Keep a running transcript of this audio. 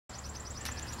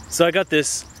So I got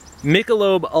this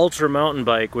Michelob Ultra mountain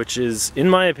bike, which is, in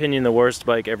my opinion, the worst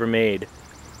bike ever made.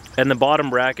 And the bottom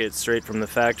bracket, straight from the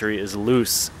factory, is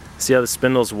loose. See how the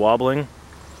spindle's wobbling?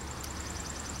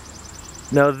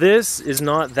 Now this is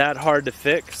not that hard to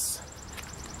fix,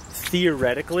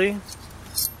 theoretically.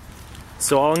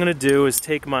 So all I'm gonna do is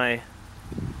take my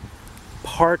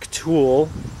Park Tool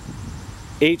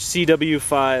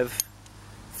HCW5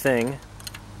 thing,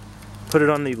 put it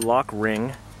on the lock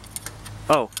ring.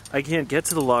 Oh, I can't get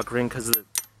to the lock ring because of the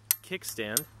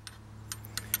kickstand.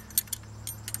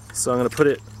 So I'm going to put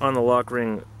it on the lock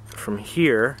ring from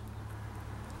here.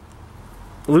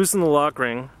 Loosen the lock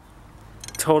ring,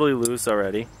 totally loose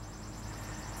already.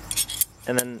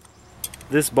 And then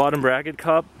this bottom bracket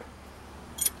cup,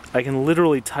 I can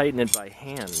literally tighten it by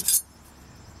hand.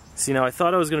 See, now I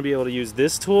thought I was going to be able to use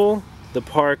this tool, the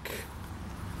Park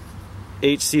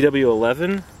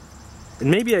HCW11,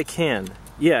 and maybe I can.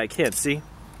 Yeah, I can, see?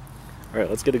 Alright,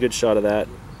 let's get a good shot of that.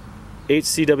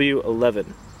 HCW11.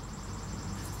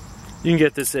 You can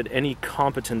get this at any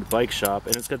competent bike shop,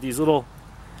 and it's got these little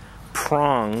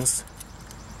prongs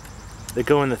that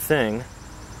go in the thing.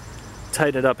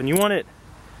 Tighten it up, and you want it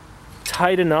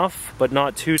tight enough, but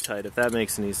not too tight, if that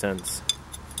makes any sense.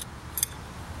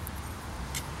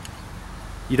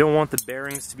 You don't want the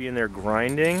bearings to be in there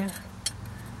grinding,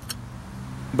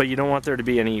 but you don't want there to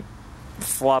be any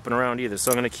flopping around either.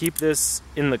 So I'm going to keep this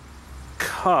in the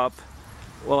cup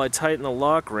while I tighten the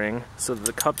lock ring so that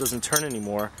the cup doesn't turn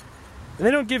anymore. And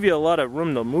they don't give you a lot of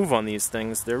room to move on these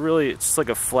things. They're really, it's just like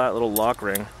a flat little lock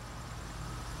ring.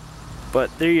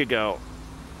 But there you go.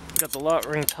 Got the lock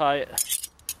ring tight.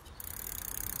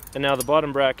 And now the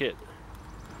bottom bracket.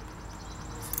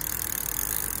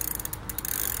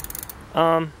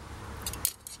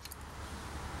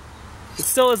 It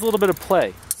still has a little bit of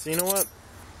play. So you know what?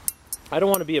 I don't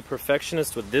want to be a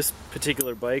perfectionist with this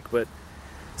particular bike, but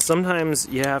sometimes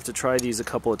you have to try these a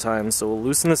couple of times. So we'll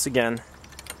loosen this again.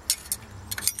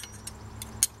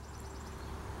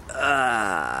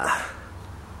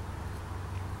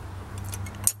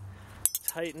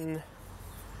 Tighten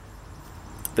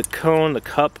the cone, the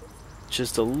cup,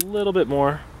 just a little bit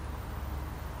more.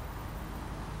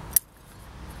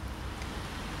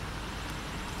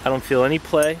 I don't feel any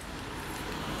play.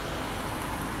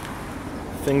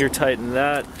 Finger tighten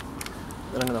that.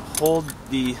 Then I'm going to hold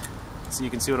the, so you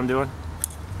can see what I'm doing.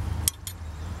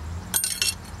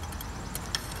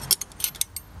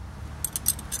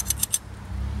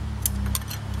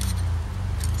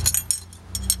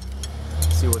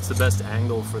 See what's the best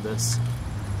angle for this.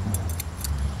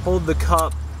 Hold the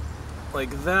cup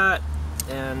like that,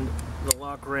 and the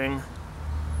lock ring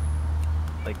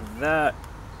like that.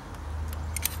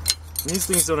 And these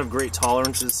things don't have great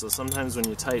tolerances, so sometimes when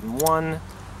you tighten one,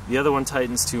 the other one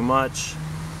tightens too much.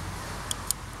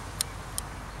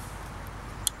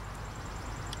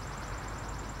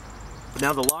 But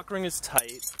now the lock ring is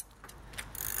tight.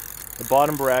 The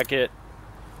bottom bracket,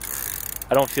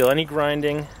 I don't feel any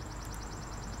grinding.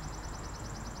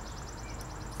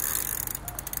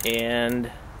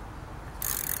 And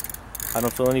I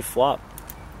don't feel any flop.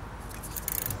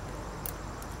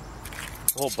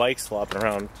 The whole bike's flopping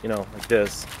around, you know, like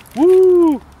this.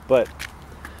 Woo! But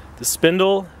the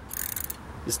spindle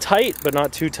is tight, but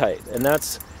not too tight. And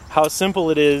that's how simple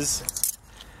it is.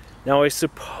 Now I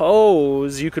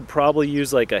suppose you could probably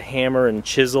use like a hammer and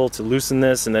chisel to loosen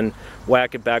this and then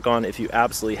whack it back on if you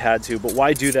absolutely had to. But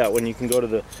why do that when you can go to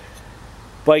the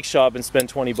bike shop and spend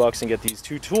 20 bucks and get these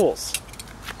two tools?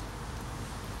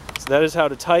 So that is how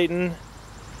to tighten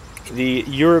the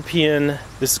European,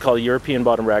 this is called a European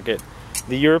bottom bracket.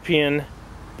 The European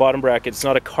bottom bracket, it's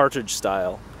not a cartridge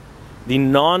style. The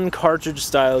non-cartridge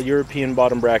style European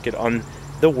bottom bracket on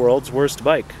the world's worst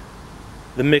bike,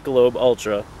 the Michelob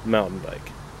Ultra mountain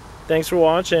bike. Thanks for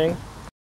watching.